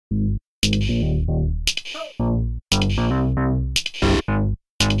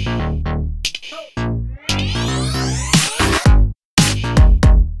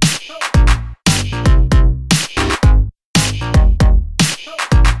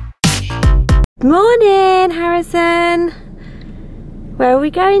Morning, Harrison. Where are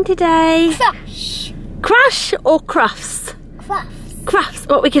we going today? Crush. Crush or Crufts? Crufts. Crufts.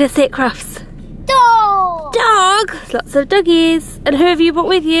 What are we going to see at Crufts? Dog. Dog. Lots of doggies. And who have you brought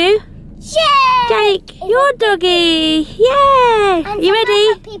with you? Jake, your doggy. Yay. And You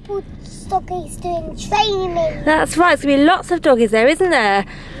ready? People's doggies doing training. That's right. There's going to be lots of doggies there, isn't there?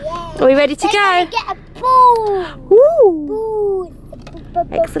 Yeah. Are we ready to They're go? gonna get a ball. Woo. Ball.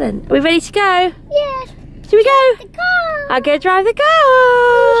 Excellent. Are we ready to go? Yeah. Should we go? The car. I'll go drive the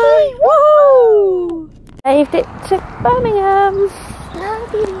car. Woo! Saved it to Birmingham.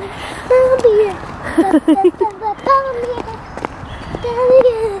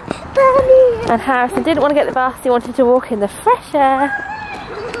 And Harrison didn't want to get the bus, he wanted to walk in the fresh air.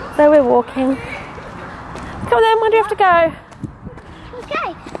 So we're walking. Come on then, where do we have to go?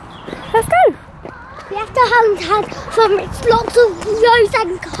 Okay. Let's go. We have to hunt from its lots of roads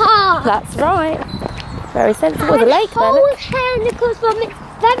and cars. That's right. Very sensible. The lake there. Hold Look. hand because from it's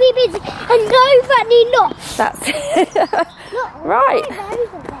very busy and no running lost. That's right.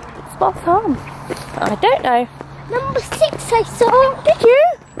 Spot on. I don't know. Number 6 I saw. Did you?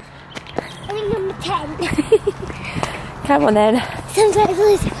 I think number 10. Come on then. Sounds like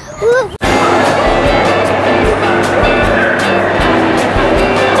this. Whoa.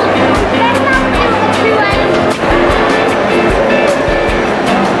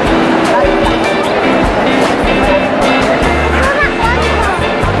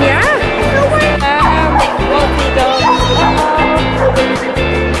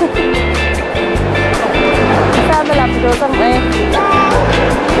 Haven't we?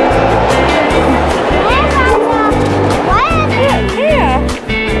 Here.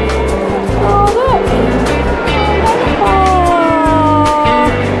 Oh, look. Oh.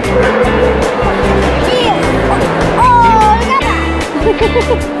 Oh, look at that.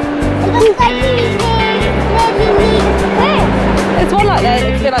 It looks like he's where? There's one like that. It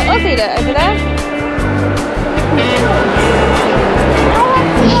could be like Aussie there, over there.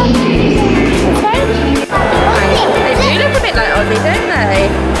 They do look a bit like Aussie, don't they?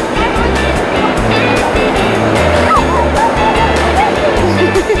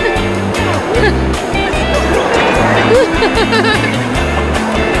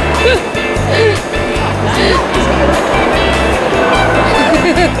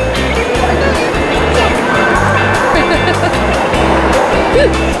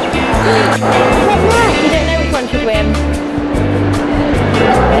 You don't know which one should win.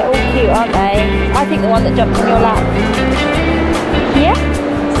 They're all cute, aren't they? I think the one that jumped in your lap. Yeah?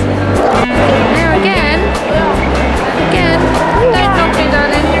 Now again. Again. Don't knock me,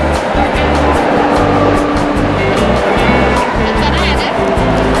 darling.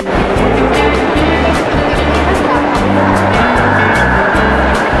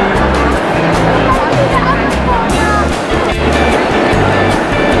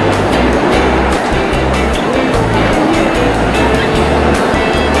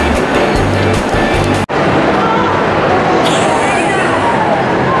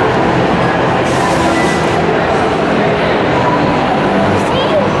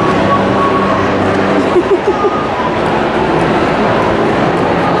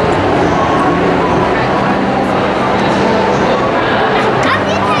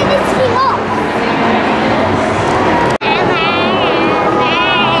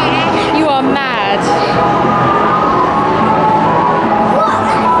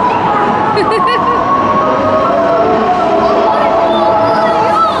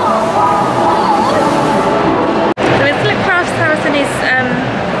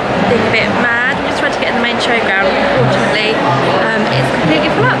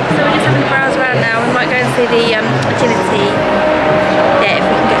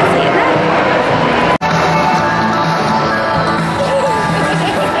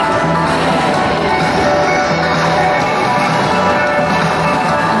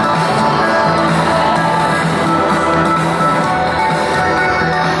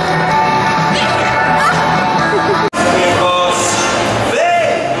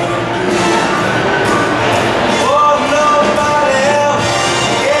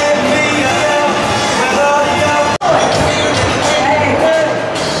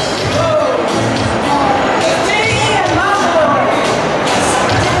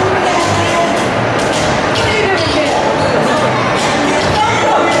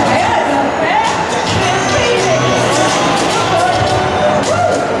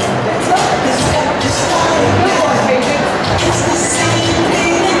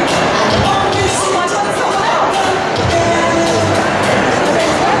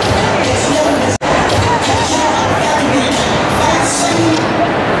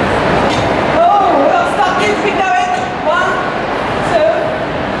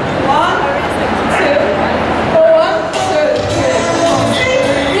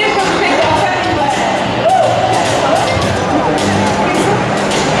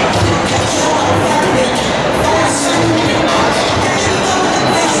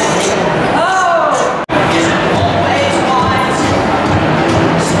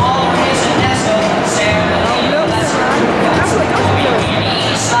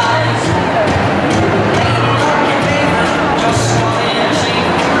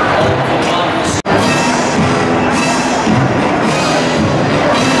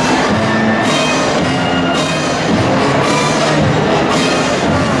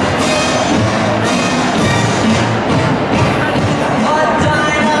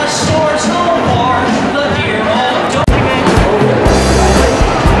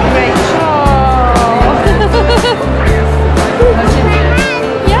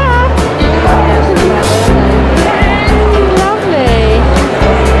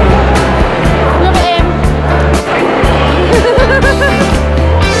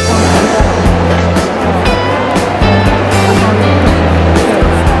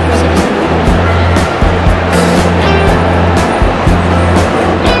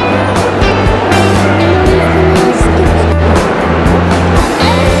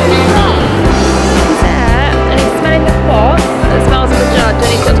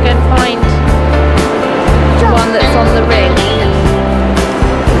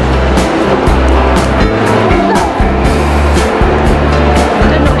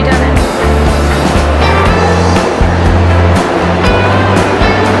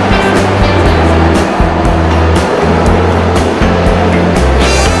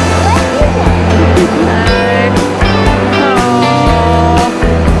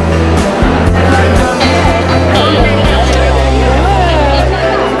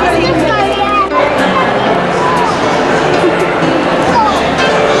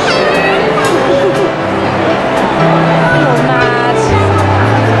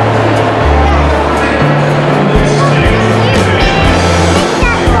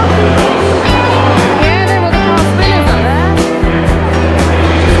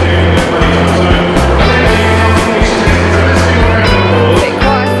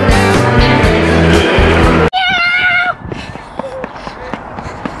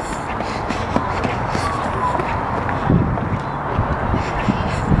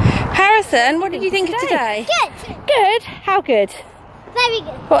 Harrison, what did you think of today? Good. Good? How good? Very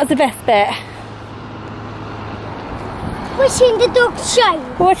good. What was the best bit? Watching the dog show.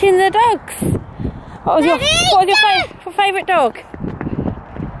 Watching the dogs. What was your favourite dog?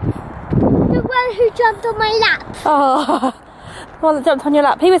 The one who jumped on my lap. Oh, the one that jumped on your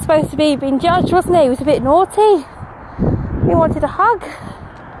lap. He was supposed to be being judged, wasn't he? He was a bit naughty. He wanted a hug.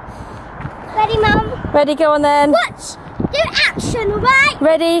 Ready, Mum? Ready, go on then. Watch. Do action, alright?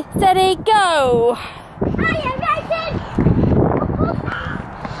 Ready, steady, go. I am racing.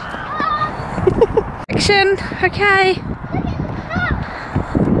 Action, okay.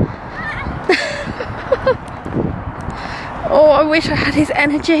 Oh, I wish I had his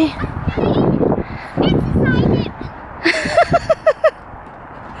energy.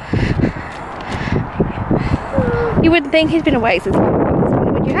 You wouldn't think he's been awake since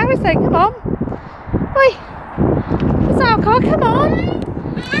would you? Harrison, come on. Oi. It's alcohol, come on.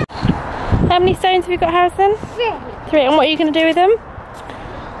 How many stones have you got, Harrison? 3. 3. And what are you going to do with them?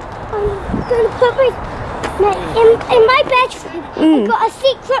 I'm going to put in my bedroom. I've got a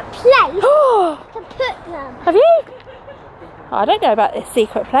secret place to put them. Have you? I don't know about this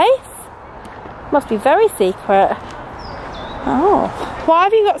secret place. Must be very secret. Oh. Why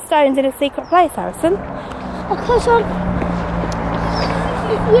have you got stones in a secret place, Harrison? Because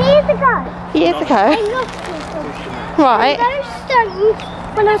years ago, I lost them. Right. Those stones,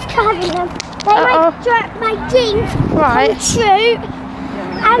 when I was carrying them, they make my dreams come true,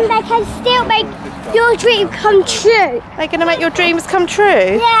 and they can still make your dream come true. They're going to make your dreams come true?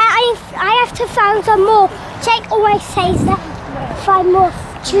 Yeah, I have to find some more. Jake always says that. Find more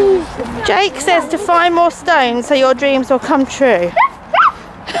stones. Jake says to find more stones so your dreams will come true.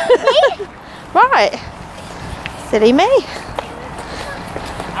 Right. Silly me.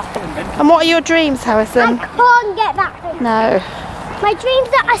 And what are your dreams, Harrison? I can't get that thing. No. My dreams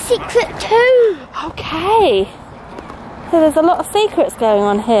are a secret too. Okay. So there's a lot of secrets going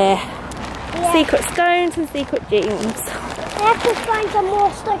on here. Yeah. Secret stones and secret dreams. I have to find some more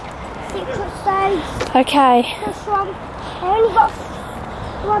secret stones. Okay. This one. I only got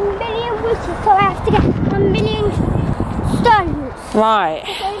 1 million wishes, so I have to get 1 million stones. Right.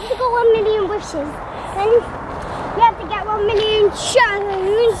 So if you've got 1 million wishes, then you have to get 1 million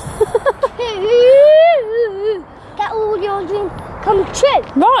stones to get all your dreams come true.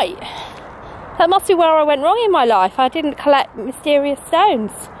 Right. That must be where I went wrong in my life. I didn't collect mysterious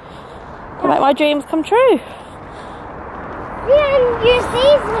stones to make my dreams come true. You can use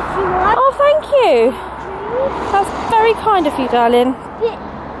these if you want. Oh, thank you. That's very kind of you, darling.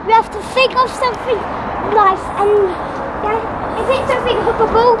 You have to think of something nice, and if it's something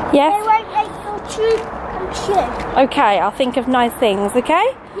hookable, yes, it won't make your dream come true. Okay, I'll think of nice things,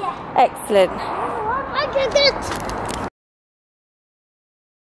 okay? Yeah. Excellent. I did it.